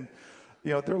women,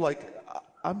 they're like,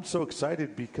 I'm so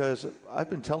excited because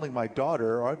I've been telling my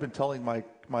daughter, or I've been telling my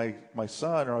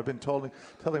son, or I've been telling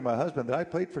my husband that I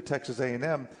played for Texas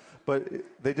A&M, but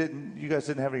you guys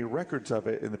didn't have any records of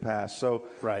it in the past. So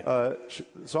right.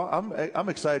 So I'm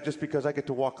excited just because I get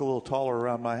to walk a little taller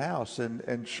around my house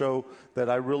and show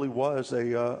that I really was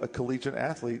a collegiate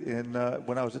athlete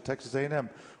when I was at Texas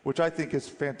A&M, which I think is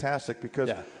fantastic because.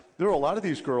 Yeah. There were a lot of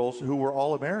these girls who were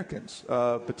All-Americans.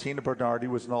 Bettina Bernardi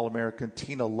was an All-American.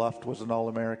 Tina Luft was an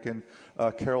All-American.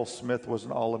 Carol Smith was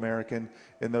an All-American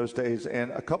in those days.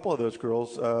 And a couple of those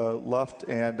girls, Luft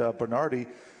and Bernardi,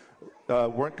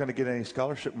 weren't going to get any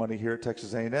scholarship money here at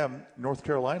Texas A&M. North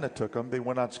Carolina took them. They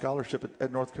went on scholarship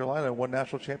at North Carolina and won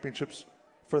national championships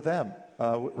for them.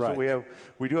 Right. So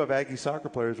we do have Aggie soccer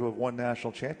players who have won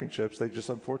national championships. They just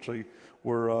unfortunately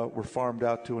were farmed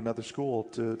out to another school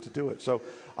to do it. So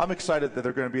I'm excited that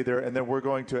they're going to be there, and then we're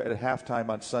going to, at halftime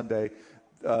on Sunday,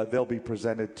 they'll be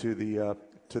presented to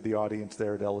the audience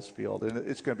there at Ellis Field, and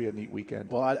it's going to be a neat weekend.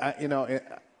 Well,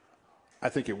 I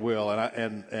think it will,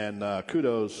 and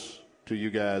kudos to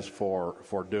you guys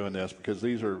for doing this, because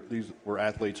these were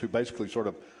athletes who basically sort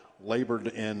of labored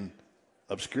in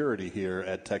obscurity here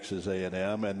at Texas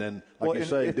A&M, and then you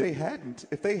say, if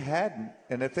they hadn't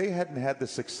had the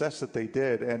success that they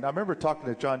did, and I remember talking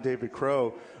to John David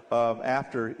Crow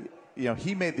after,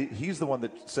 he's the one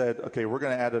that said, okay, we're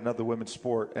going to add another women's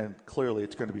sport, and clearly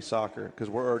it's going to be soccer because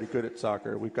we're already good at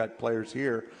soccer. We've got players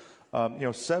here.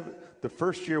 The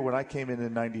first year when I came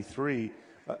in '93.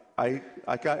 I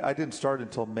didn't start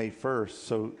until May 1st,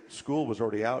 so school was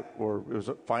already out, or it was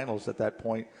finals at that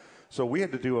point. So we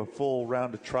had to do a full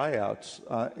round of tryouts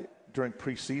during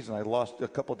preseason. I lost a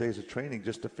couple of days of training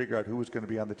just to figure out who was going to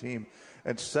be on the team.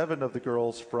 And 7 of the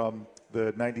girls from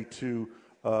the 92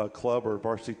 club or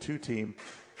varsity 2 team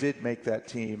did make that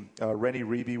team. Rennie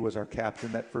Reeby was our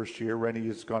captain that first year. Rennie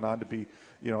has gone on to be,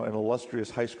 an illustrious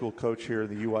high school coach here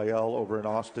in the UIL over in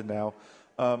Austin now.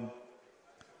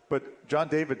 But John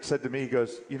David said to me, he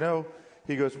goes,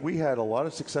 we had a lot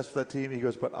of success with that team. He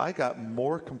goes, but I got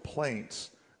more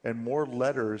complaints and more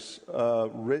letters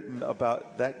written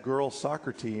about that girls'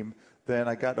 soccer team than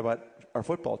I got about our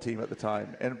football team at the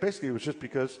time. And basically it was just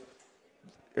because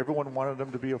everyone wanted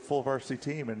them to be a full varsity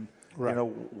team. And, right.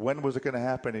 When was it going to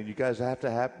happen? And you guys have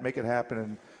to make it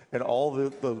happen. And all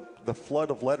the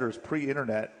flood of letters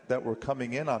pre-internet that were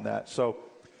coming in on that. So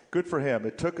good for him.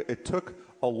 It took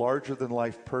a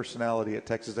larger-than-life personality at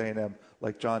Texas A&M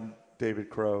like John David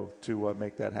Crow to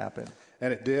make that happen.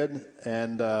 And it did.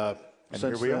 And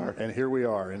here we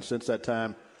are. And since that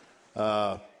time,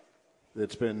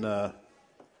 it's been a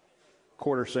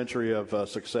quarter century of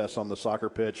success on the soccer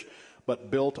pitch.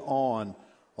 but built on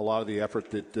a lot of the effort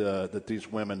that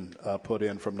these women put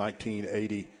in from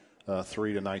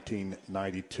 1983 to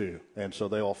 1992. And so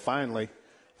they'll finally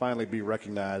be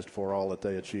recognized for all that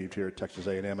they achieved here at Texas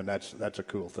A&M, and that's a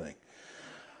cool thing.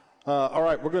 All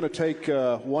right, we're going to take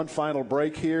one final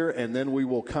break here, and then we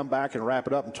will come back and wrap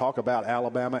it up and talk about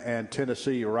Alabama and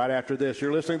Tennessee right after this.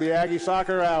 You're listening to the Aggie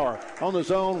Soccer Hour on the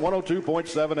Zone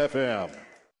 102.7 FM.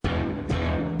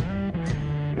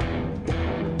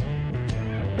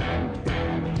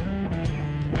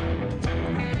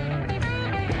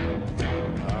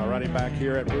 All righty, back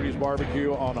here at Rudy's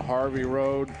Barbecue on Harvey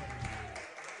Road.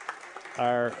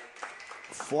 Our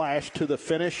flash to the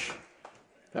finish.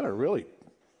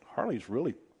 Harley's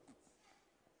really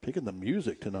picking the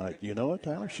music tonight. You know what,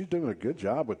 Tyler? She's doing a good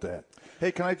job with that.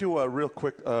 Hey, can I do a real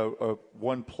quick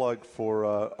one plug for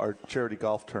our charity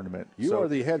golf tournament? You are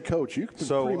the head coach. You can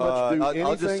pretty much do anything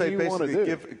I'll just say you want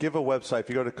to do. Give a website. If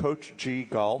you go to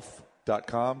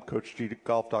CoachGGolf.com,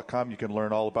 CoachGGolf.com, you can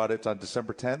learn all about it. It's on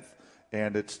December 10th,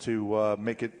 and it's to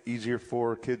make it easier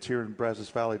for kids here in Brazos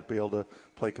Valley to be able to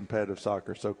play competitive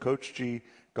soccer. So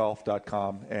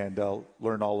CoachGGolf.com, and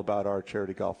learn all about our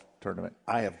charity golf tournament.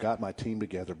 I have got my team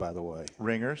together, by the way.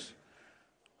 Ringers?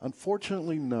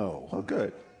 Unfortunately, no. Oh,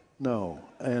 good. No.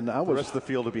 And the rest of the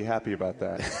field will be happy about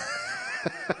that.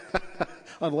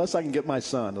 Unless I can get my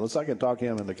son. Unless I can talk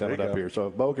him into coming up here. So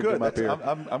if Bo can come up here.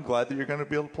 I'm glad that you're going to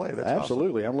be able to play. That's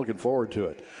absolutely. Awesome. I'm looking forward to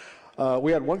it.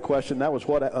 We had one question. That was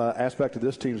what aspect of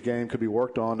this team's game could be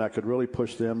worked on that could really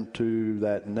push them to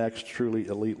that next truly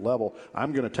elite level.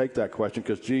 I'm going to take that question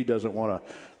because G doesn't want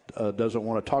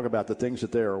to talk about the things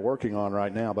that they are working on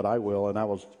right now, but I will. And I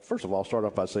will, first of all, start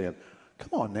off by saying,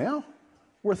 come on now.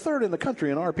 We're third in the country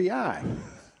in RPI.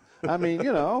 I mean,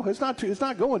 it's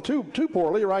not going too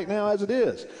poorly right now as it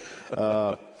is.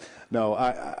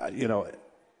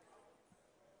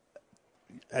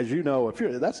 As you know,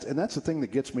 that's the thing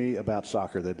that gets me about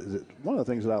soccer. That one of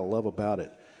the things that I love about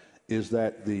it is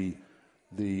that the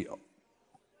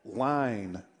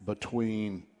line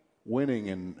between winning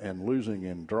and losing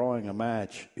and drawing a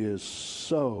match is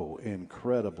so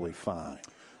incredibly fine.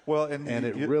 Well, and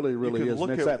it really is.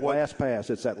 And it's that last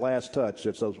pass. It's that last touch.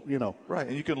 It's those, Right,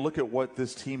 and you can look at what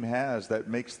this team has that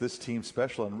makes this team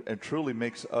special and truly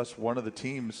makes us one of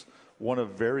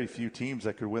very few teams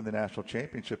that could win the national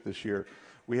championship this year.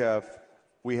 We have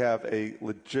a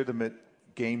legitimate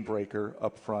game breaker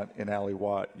up front in Allie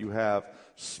Watt. You have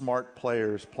smart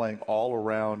players playing all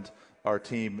around our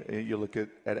team. You look at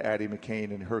Addie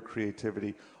McCain and her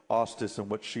creativity, Ostis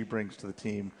and what she brings to the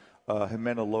team,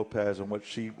 Jimena Lopez and what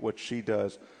she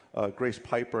does, Grace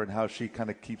Piper and how she kind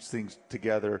of keeps things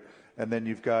together, and then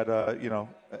you've got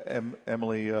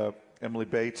Emily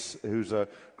Bates, who's a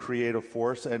creative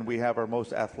force, and we have our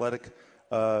most athletic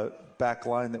back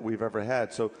line that we've ever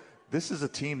had. So this is a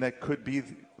team that could be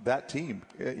that team.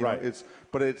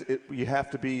 You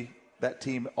have to be that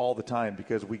team all the time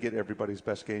because we get everybody's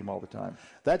best game all the time.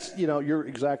 That's, you're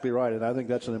exactly right, and I think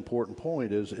that's an important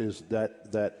point is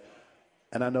that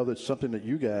and I know that's something that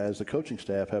you guys, the coaching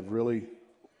staff, have really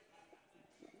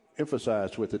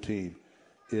emphasized with the team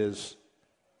is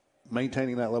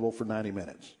maintaining that level for 90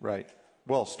 minutes. Right.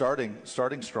 Well, starting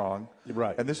strong.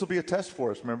 Right. And this will be a test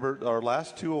for us. Remember, our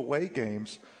last two away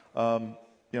games, actually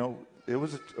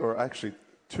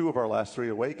two of our last three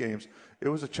away games, it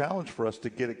was a challenge for us to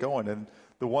get it going. And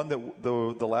the one that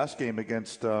the last game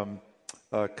against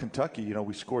Kentucky,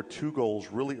 we scored 2 goals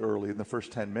really early in the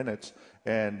first 10 minutes.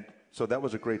 And so that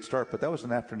was a great start, but that was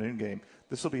an afternoon game.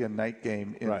 This will be a night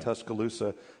game in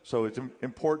Tuscaloosa. So it's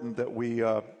important that we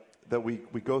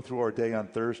go through our day on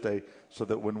Thursday so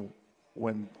that when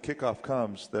kickoff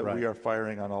comes, that we are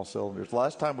firing on all cylinders.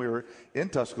 Last time we were in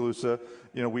Tuscaloosa,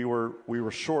 we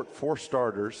were short 4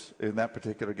 starters in that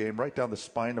particular game, right down the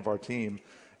spine of our team,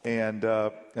 and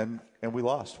we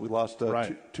lost. We lost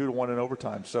 2-1 in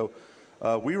overtime. So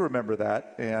we remember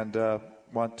that and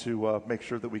want to make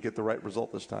sure that we get the right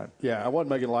result this time. Yeah, I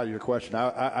wasn't making light of your question.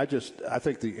 I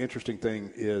think the interesting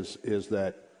thing is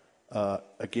that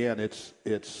again,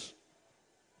 it's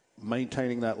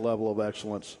maintaining that level of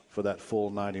excellence for that full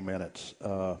 90 minutes.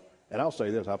 And I'll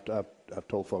say this: I've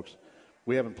told folks,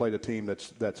 we haven't played a team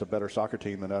that's a better soccer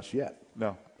team than us yet.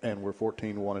 No. And we're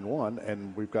 14-1-1,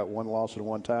 and we've got 1 loss and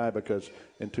 1 tie because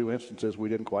in 2 instances we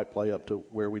didn't quite play up to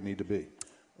where we need to be.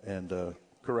 And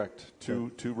correct.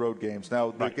 Two road games.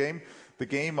 Now the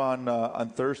game on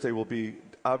Thursday will be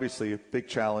obviously a big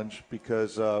challenge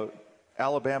because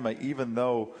Alabama, even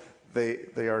though they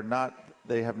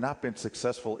have not been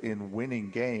successful in winning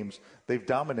games, they've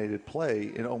dominated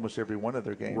play in almost every one of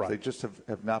their games. Right. They just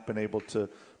have not been able to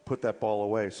put that ball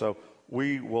away. So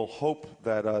we will hope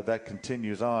that that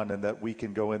continues on and that we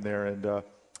can go in there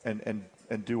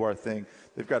and do our thing.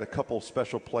 They've got a couple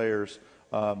special players.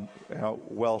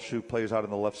 Welsh, who plays out on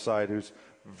the left side, who's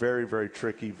very, very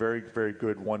tricky, very, very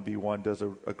good 1v1, does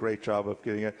a great job of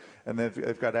getting it. And then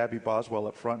they've got Abby Boswell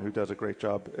up front, who does a great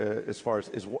job as far as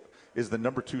is the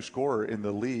number 2 scorer in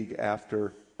the league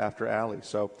after Allie.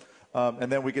 So,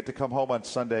 and then we get to come home on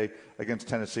Sunday against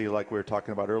Tennessee, like we were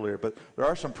talking about earlier. But there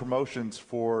are some promotions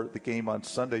for the game on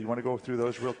Sunday. You want to go through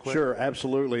those real quick? Sure,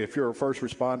 absolutely. If you're a first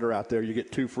responder out there, you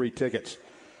get 2 free tickets.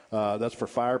 That's for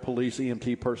fire, police,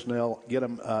 EMT personnel. Get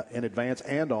them in advance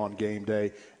and on game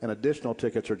day. And additional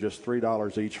tickets are just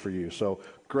 $3 each for you. So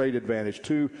great advantage.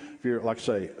 If you're, like I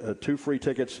say, 2 free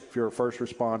tickets if you're a first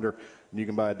responder, and you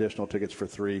can buy additional tickets for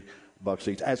 $3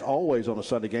 each. As always on a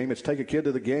Sunday game, it's take a kid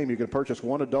to the game. You can purchase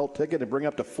 1 adult ticket and bring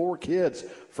up to 4 kids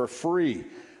for free.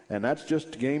 And that's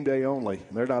just game day only.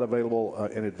 They're not available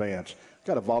in advance.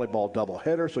 Got a volleyball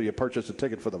doubleheader, so you purchase a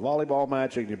ticket for the volleyball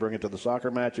match and you bring it to the soccer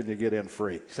match and you get in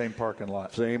free. Same parking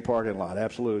lot. Same parking lot,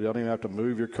 absolutely. You don't even have to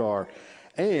move your car.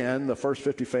 And the first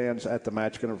 50 fans at the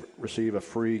match are going to receive a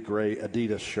free gray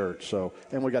Adidas shirt. So,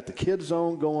 and we got the Kids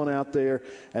Zone going out there.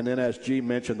 And then, as G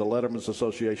mentioned, the Letterman's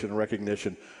Association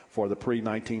recognition for the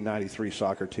pre-1993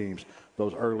 soccer teams,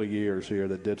 those early years here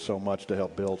that did so much to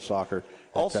help build soccer.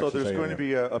 Also, there's going to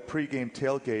be a pregame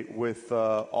tailgate with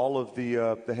all of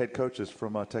the head coaches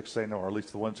from Texas A&M, or at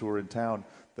least the ones who are in town.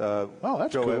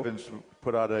 That's Joe cool. Evans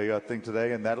put out a thing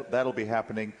today, and that'll be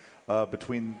happening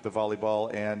between the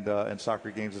volleyball and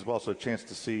soccer games as well. So a chance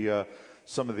to see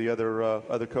some of the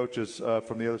other coaches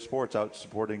from the other sports out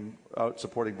supporting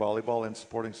volleyball and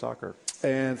supporting soccer.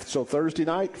 And so Thursday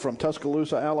night from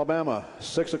Tuscaloosa, Alabama,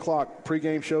 6 o'clock.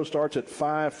 Pregame show starts at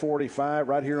 5:45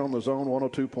 right here on the Zone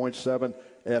 102.7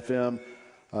 FM.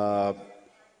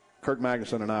 Kirk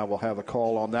Magnuson and I will have a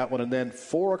call on that one. And then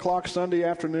 4 o'clock Sunday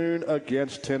afternoon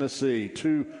against Tennessee.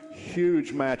 2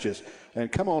 huge matches.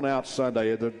 And come on out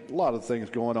Sunday. There's a lot of things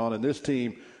going on in this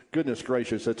team. Goodness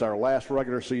gracious, it's our last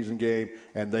regular season game,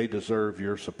 and they deserve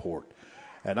your support.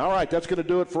 And all right, that's going to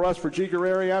do it for us. For G.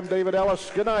 Guerrieri, I'm David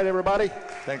Ellis. Good night, everybody.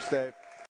 Thanks, Dave.